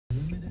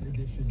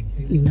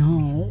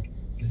Now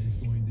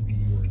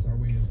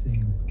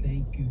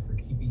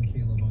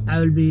I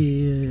will be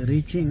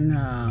reaching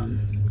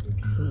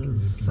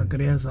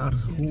Zacharias'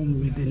 home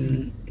within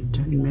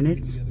 10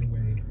 minutes.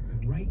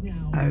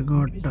 I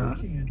got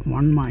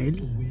 1 mile.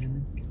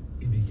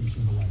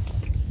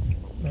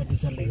 That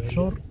is a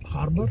lakeshore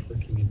harbor.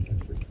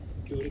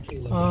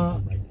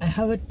 I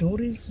have a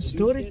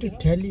story to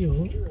tell you.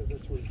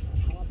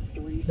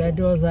 That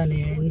was an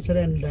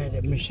incident, that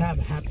a mishap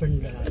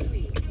happened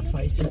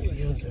 5-6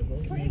 years ago,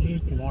 maybe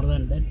more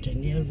than that,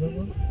 10 years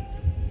ago.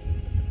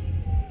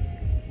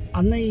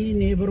 In the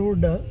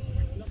neighborhood,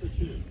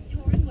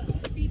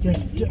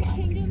 just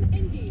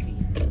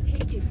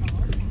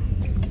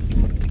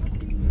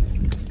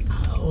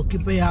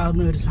occupy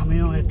ആകുന്ന ഒരു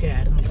സമയമൊക്കെ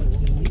ആയിരുന്നു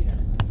തോന്നുന്നു.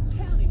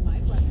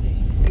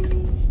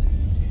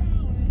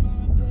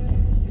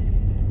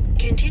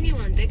 Continue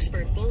on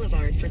Vicksburg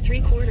Boulevard for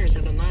 3/4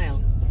 of a mile.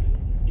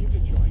 You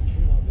can join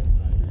K-Love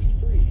Insiders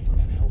free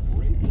and help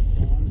rate the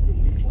songs that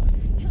we play.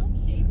 Help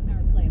shape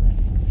our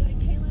playlist. Go to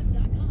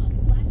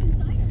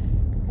klove.com/insider.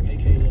 Hey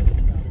K-Love,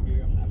 it's Crowder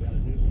here. I've got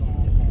a new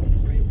song called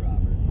Grave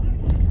Robber.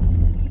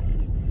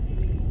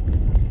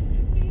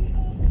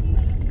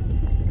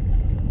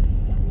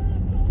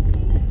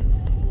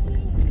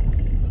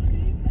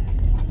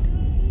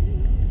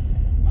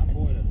 My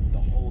boy,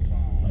 the whole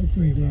song. I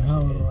think they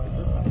have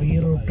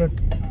rerouted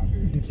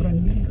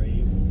differently.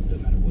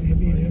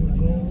 Maybe we will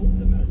go.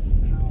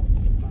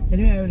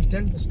 Anyway, I will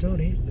tell the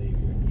story.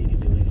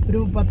 ഒരു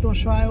 10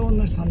 വർഷമായോ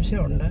എന്നൊരു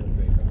സംശയമുണ്ട്.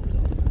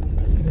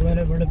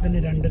 ഇതുപോലെ വെളുപ്പിന്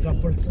 2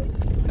 couples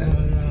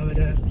അവർ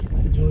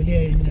ജോലി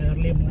കഴിഞ്ഞ്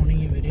early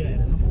morning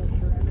വരികയായിരുന്നു.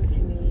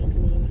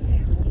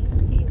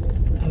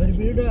 അവർ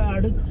വീട്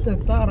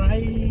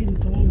അടുത്തെത്താറായി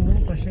തോന്നുന്നു.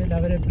 പക്ഷേ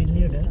അവരെ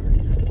പിന്നീട്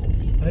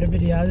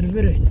പറ്റി യാതൊരു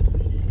വിവരമില്ല.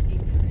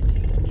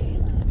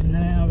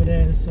 അങ്ങനെ അവരെ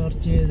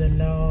സെർച്ച്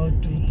ചെയ്തെല്ലാം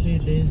 2-3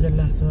 ഡേയ്സ്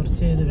എല്ലാം സെർച്ച്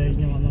ചെയ്ത്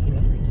കഴിഞ്ഞ് വന്നപ്പോൾ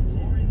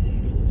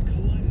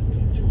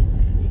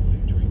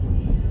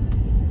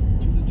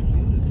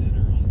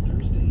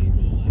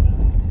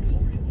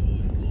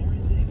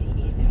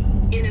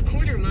In a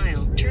 1/4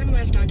 mile, turn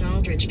left onto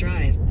Aldridge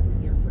Drive.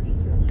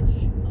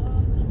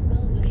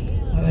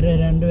 അവരെ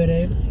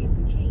രണ്ടുപേരെയും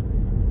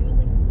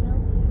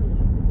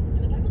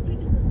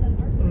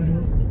ഒരു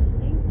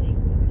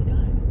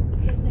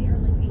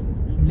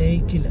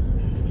ലേക്കിൽ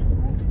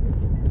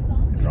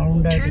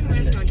റൗണ്ട് ആയിട്ട് Turn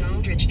left onto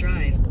Aldridge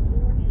Drive.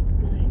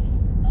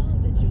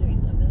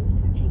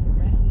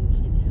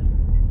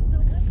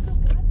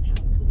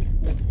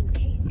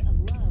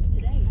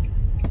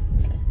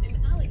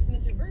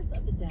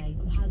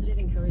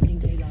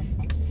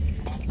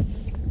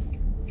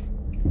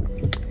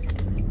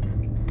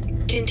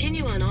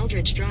 Continue on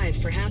Aldridge Drive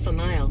for 1/2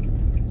 mile.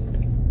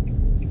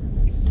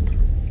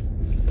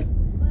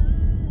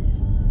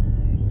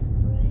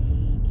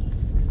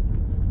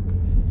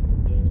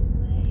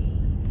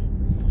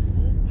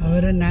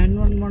 അവർ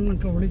 911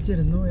 ഒക്കെ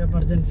വിളിച്ചിരുന്നു.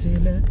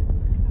 എമർജൻസിയിൽ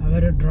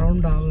അവർ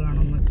ഡ്രൗണ്ട്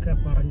ആവുകയാണെന്നൊക്കെ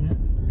പറഞ്ഞ്.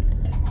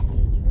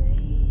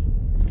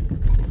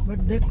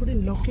 But they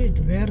couldn't locate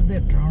where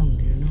they drowned,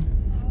 you know.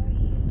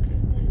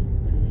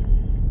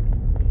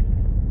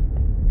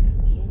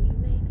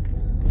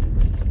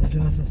 That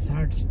was a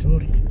sad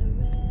story.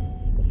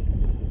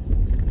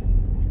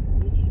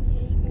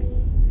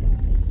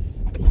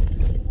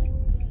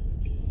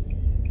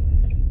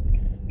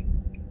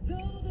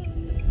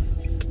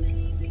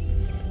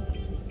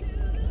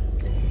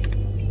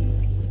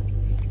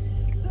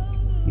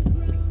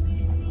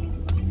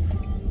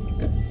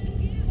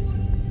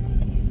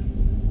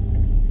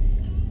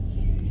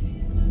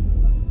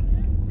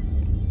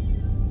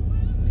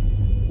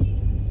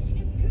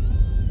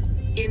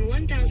 In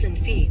 1,000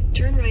 feet,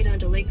 turn right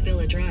onto Lake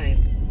Villa Drive.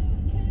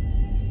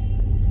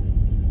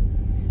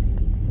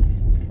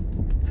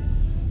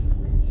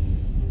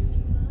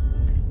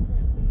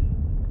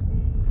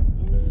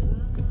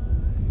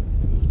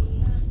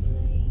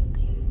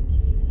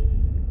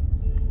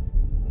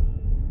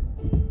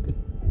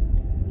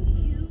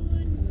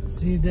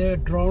 See, they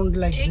drowned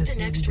like Take this. The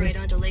next right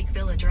onto Lake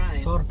Villa Drive.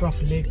 Sort of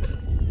lake.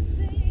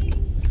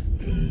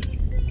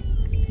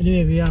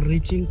 Anyway, we are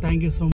reaching. Thank you so much.